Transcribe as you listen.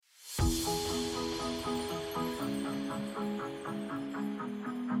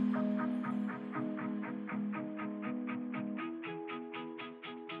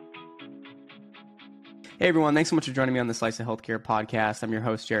Hey everyone, thanks so much for joining me on the Slice of Healthcare podcast. I'm your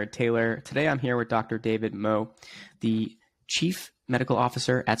host, Jared Taylor. Today I'm here with Dr. David Moe, the Chief Medical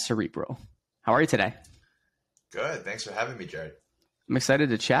Officer at Cerebral. How are you today? Good. Thanks for having me, Jared. I'm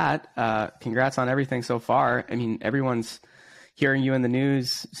excited to chat. Congrats on everything so far. I mean, everyone's hearing you in the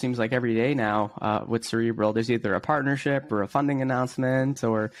news, seems like every day now with Cerebral. There's either a partnership or a funding announcement,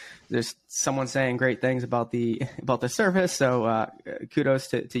 or there's someone saying great things about the service. So kudos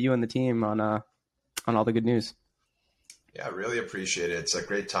to you and the team on all the good news. Yeah, I really appreciate it. It's a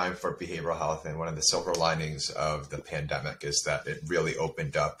great time for behavioral health. And one of the silver linings of the pandemic is that it really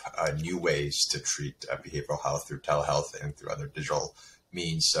opened up new ways to treat behavioral health through telehealth and through other digital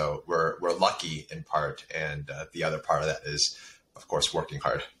means. So we're lucky in part. And the other part of that is, of course, working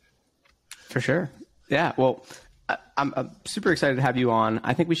hard. For sure. Yeah. Well, I'm super excited to have you on.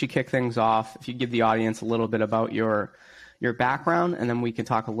 I think we should kick things off. If you give the audience a little bit about your background, and then we can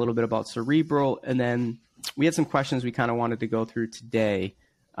talk a little bit about Cerebral. And then we had some questions we kind of wanted to go through today,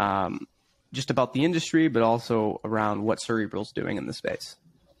 just about the industry, but also around what Cerebral's doing in the space.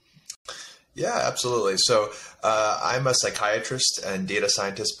 Yeah, absolutely. So I'm a psychiatrist and data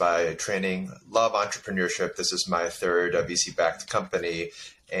scientist by training, love entrepreneurship. This is my third VC-backed company.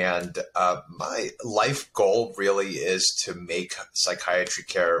 And my life goal really is to make psychiatry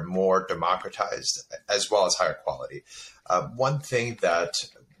care more democratized as well as higher quality. One thing that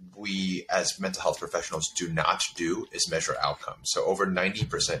we as mental health professionals do not do is measure outcomes. So over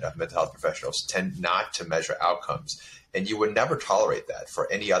 90% of mental health professionals tend not to measure outcomes. And you would never tolerate that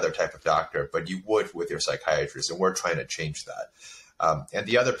for any other type of doctor, but you would with your psychiatrist. And we're trying to change that. And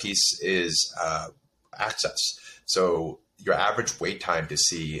the other piece is access. So your average wait time to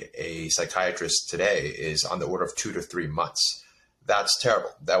see a psychiatrist today is on the order of 2 to 3 months. That's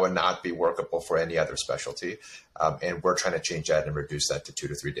terrible. That would not be workable for any other specialty. And we're trying to change that and reduce that to 2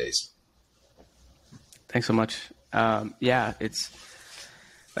 to 3 days. Thanks so much. Yeah, it's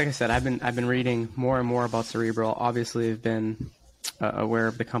like I said, I've been reading more and more about Cerebral. Obviously, I've been aware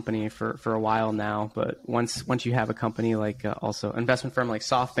of the company for a while now, but once you have a company like also investment firm like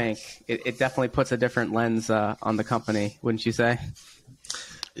SoftBank, it definitely puts a different lens on the company, wouldn't you say?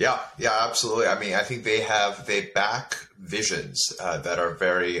 Yeah, absolutely. I mean, I think they back visions that are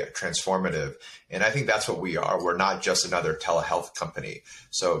very transformative. And I think that's what we are. We're not just another telehealth company.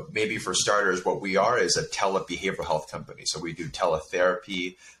 So maybe for starters, what we are is a telebehavioral health company. So we do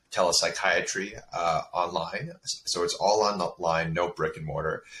teletherapy, telepsychiatry online. So it's all online, no brick and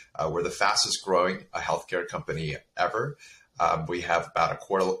mortar. We're the fastest growing healthcare company ever. We have about a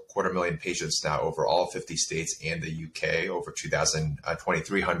quarter million patients now over all 50 states and the UK, over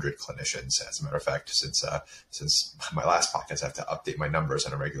 2,300 clinicians. As a matter of fact, since my last podcast, I have to update my numbers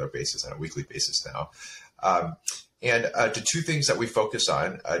on a regular basis, on a weekly basis now. And the two things that we focus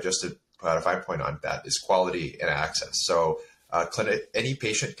on, just to put a fine point on that, is quality and access. So any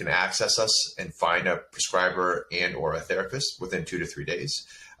patient can access us and find a prescriber and or a therapist within 2 to 3 days.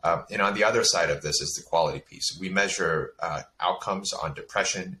 And on the other side of this is the quality piece. We measure outcomes on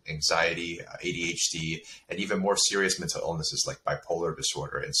depression, anxiety, ADHD, and even more serious mental illnesses like bipolar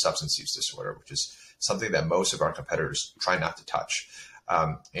disorder and substance use disorder, which is something that most of our competitors try not to touch.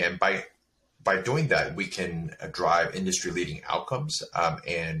 And by doing that, we can drive industry-leading outcomes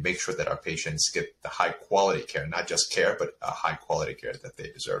and make sure that our patients get the high-quality care, not just care, but high-quality care that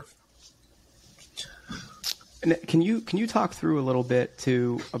they deserve. And can you talk through a little bit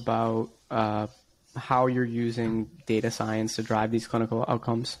too about how you're using data science to drive these clinical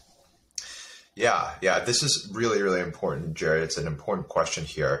outcomes? Yeah. This is really, really important, Jared. It's an important question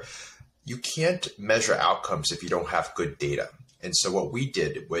here. You can't measure outcomes if you don't have good data. And so what we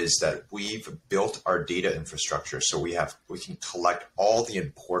did was that we've built our data infrastructure so we can collect all the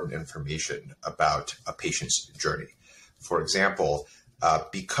important information about a patient's journey. For example,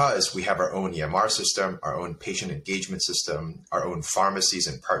 because we have our own EMR system, our own patient engagement system, our own pharmacies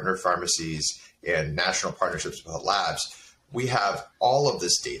and partner pharmacies, and national partnerships with labs, we have all of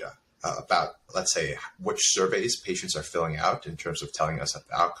this data about, let's say, which surveys patients are filling out in terms of telling us the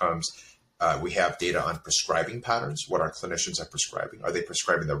outcomes. We have data on prescribing patterns, what our clinicians are prescribing. Are they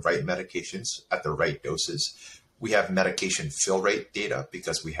prescribing the right medications at the right doses? We have medication fill rate data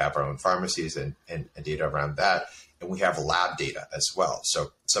because we have our own pharmacies and data around that. And we have lab data as well.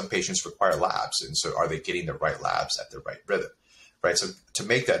 So some patients require labs. And so are they getting the right labs at the right rhythm, right? So to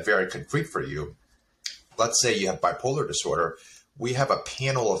make that very concrete for you, let's say you have bipolar disorder. we have a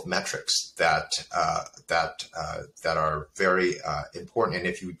panel of metrics that are very important. And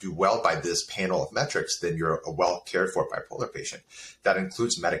if you do well by this panel of metrics, then you're a well cared for bipolar patient. That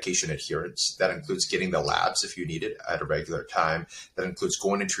includes medication adherence. That includes getting the labs if you need it at a regular time. That includes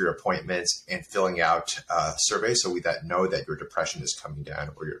going into your appointments and filling out surveys so we know that your depression is coming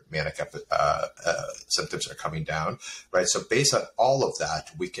down or your manic symptoms are coming down, right? So based on all of that,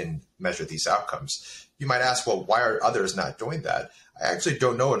 we can measure these outcomes. You might ask, well, why are others not doing that? I actually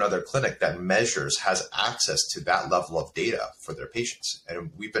don't know another clinic that has access to that level of data for their patients.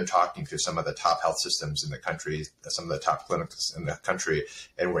 And we've been talking to some of the top health systems in the country, some of the top clinics in the country,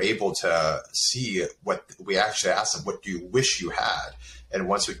 and we're able to see what we actually asked them, what do you wish you had? And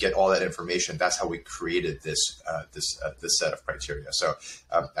once we get all that information, that's how we created this set of criteria. So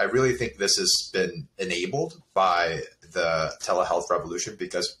I really think this has been enabled by the telehealth revolution,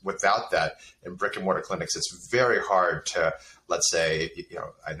 because without that, in brick and mortar clinics, it's very hard to, let's say,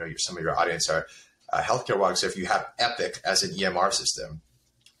 I know some of your audience are healthcare wonks. So if you have Epic as an EMR system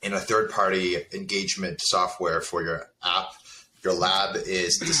and a third-party engagement software for your app, your lab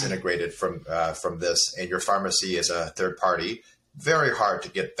is disintegrated from this, and your pharmacy is a third party, very hard to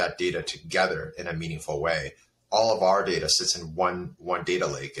get that data together in a meaningful way. All of our data sits in one data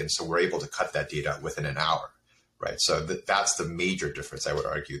lake, and so we're able to cut that data within an hour. Right. So that's the major difference, I would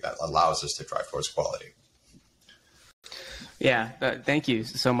argue, that allows us to drive towards quality. Yeah. Thank you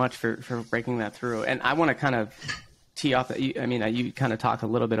so much for breaking that through. And I want to kind of tee off that. You kind of talked a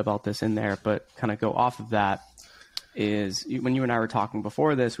little bit about this in there, but kind of go off of that is when you and I were talking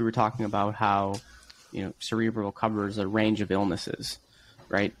before this, we were talking about how, Cerebral covers a range of illnesses.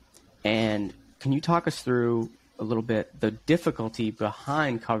 Right. And can you talk us through a little bit the difficulty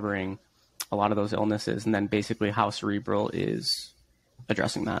behind covering a lot of those illnesses, and then basically how Cerebral is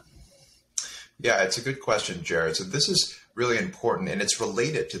addressing that? Yeah, it's a good question, Jared. So this is really important, and it's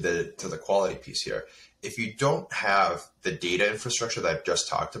related to the quality piece here. If you don't have the data infrastructure that I've just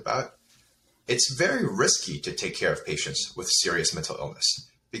talked about, it's very risky to take care of patients with serious mental illness.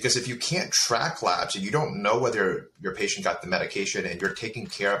 Because if you can't track labs and you don't know whether your patient got the medication and you're taking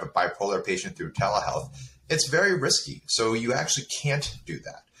care of a bipolar patient through telehealth, it's very risky. So you actually can't do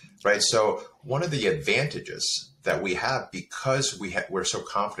that. Right. So one of the advantages that we have, because we're so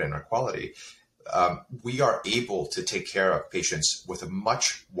confident in our quality, we are able to take care of patients with a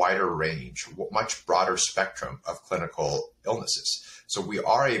much wider range, much broader spectrum of clinical illnesses. So we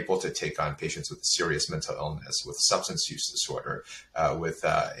are able to take on patients with serious mental illness, with substance use disorder,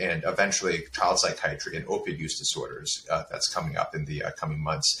 and eventually child psychiatry and opioid use disorders that's coming up in the coming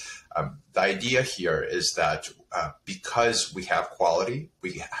months. The idea here is that because we have quality,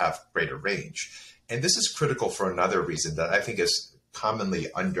 we have greater range. And this is critical for another reason that I think is commonly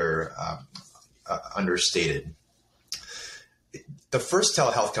understated. The first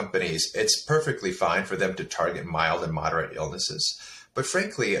telehealth companies, it's perfectly fine for them to target mild and moderate illnesses. But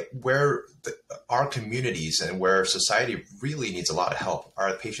frankly, where our communities and where society really needs a lot of help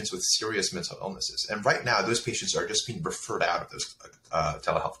are patients with serious mental illnesses. And right now, those patients are just being referred out of those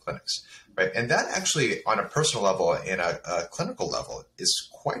telehealth clinics, right? And that actually, on a personal level and a clinical level, is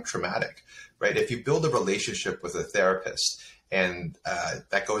quite traumatic, right? If you build a relationship with a therapist and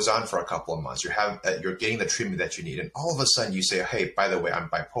that goes on for a couple of months, you're getting the treatment that you need, and all of a sudden you say, hey, by the way, I'm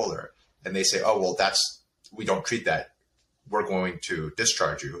bipolar. And they say, oh, well, we don't treat that. We're going to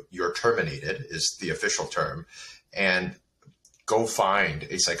discharge you. You're terminated is the official term. And go find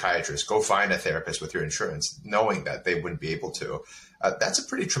a psychiatrist, go find a therapist with your insurance, knowing that they wouldn't be able to. That's a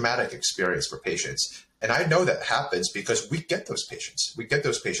pretty traumatic experience for patients. And I know that happens because we get those patients. We get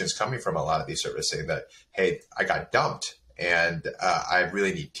those patients coming from a lot of these services saying that, hey, I got dumped and I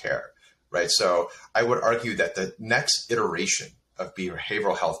really need care, right? So I would argue that the next iteration of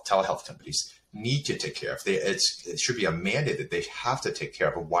behavioral health telehealth companies need to take care of. It should be a mandate that they have to take care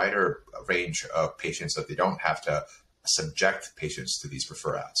of a wider range of patients, so that they don't have to subject patients to these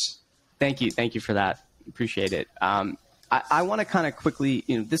refer-outs. Thank you for that. Appreciate it. I want to kind of quickly,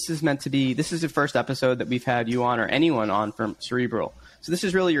 this is the first episode that we've had you on or anyone on from Cerebral. So this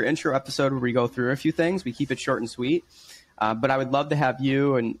is really your intro episode where we go through a few things. We keep it short and sweet. But I would love to have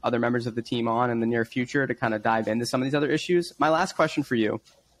you and other members of the team on in the near future to kind of dive into some of these other issues. My last question for you.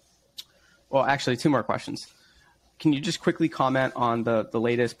 Well, actually, two more questions. Can you just quickly comment on the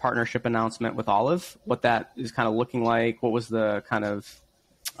latest partnership announcement with Olive, what that is kind of looking like? What was the kind of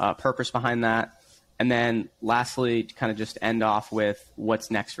purpose behind that? And then lastly, to kind of just end off with what's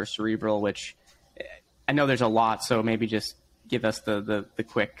next for Cerebral, which I know there's a lot, so maybe just give us the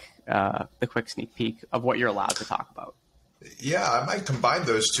quick sneak peek of what you're allowed to talk about. Yeah, I might combine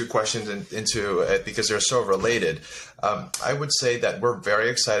those two questions into it because they're so related. I would say that we're very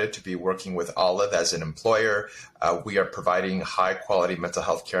excited to be working with Olive as an employer. We are providing high quality mental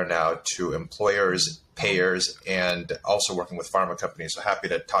health care now to employers, payers, and also working with pharma companies. So happy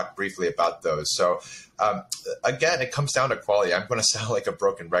to talk briefly about those. So again, it comes down to quality. I'm going to sound like a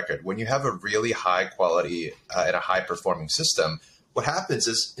broken record. When you have a really high quality and a high performing system, what happens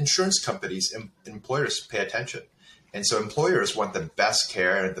is insurance companies and employers pay attention. And so employers want the best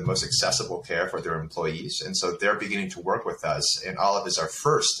care and the most accessible care for their employees. And so they're beginning to work with us. And Olive is our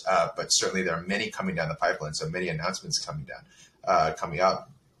first, but certainly there are many coming down the pipeline. So many announcements coming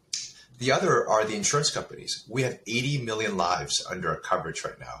up. The other are the insurance companies. We have 80 million lives under coverage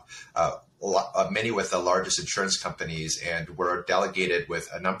right now, many with the largest insurance companies. And we're delegated with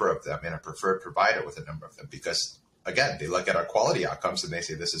a number of them and a preferred provider with a number of them because again, they look at our quality outcomes and they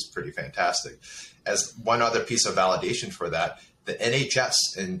say this is pretty fantastic. As one other piece of validation for that, the NHS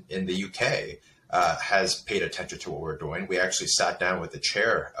in the UK has paid attention to what we're doing. We actually sat down with the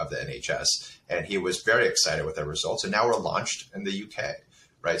chair of the NHS and he was very excited with the results. And now we're launched in the UK,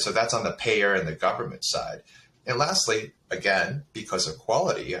 right? So that's on the payer and the government side. And lastly, again, because of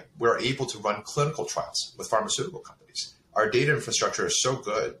quality, we're able to run clinical trials with pharmaceutical companies. Our data infrastructure is so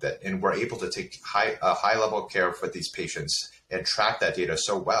good and we're able to take high level care for these patients and track that data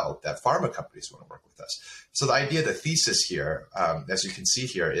so well that pharma companies want to work with us. So the idea, the thesis here, as you can see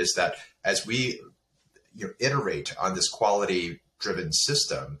here, is that as we iterate on this quality-driven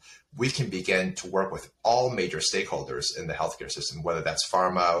system, we can begin to work with all major stakeholders in the healthcare system, whether that's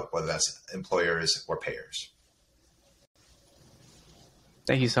pharma, whether that's employers or payers.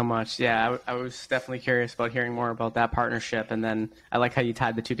 Thank you so much. Yeah, I was definitely curious about hearing more about that partnership. And then I like how you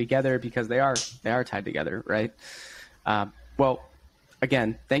tied the two together because they are tied together, right? Well,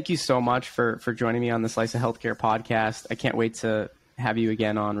 again, thank you so much for joining me on the Slice of Healthcare podcast. I can't wait to have you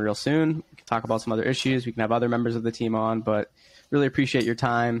again on real soon. We can talk about some other issues. We can have other members of the team on, but really appreciate your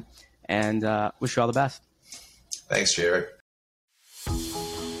time and wish you all the best. Thanks, Jared.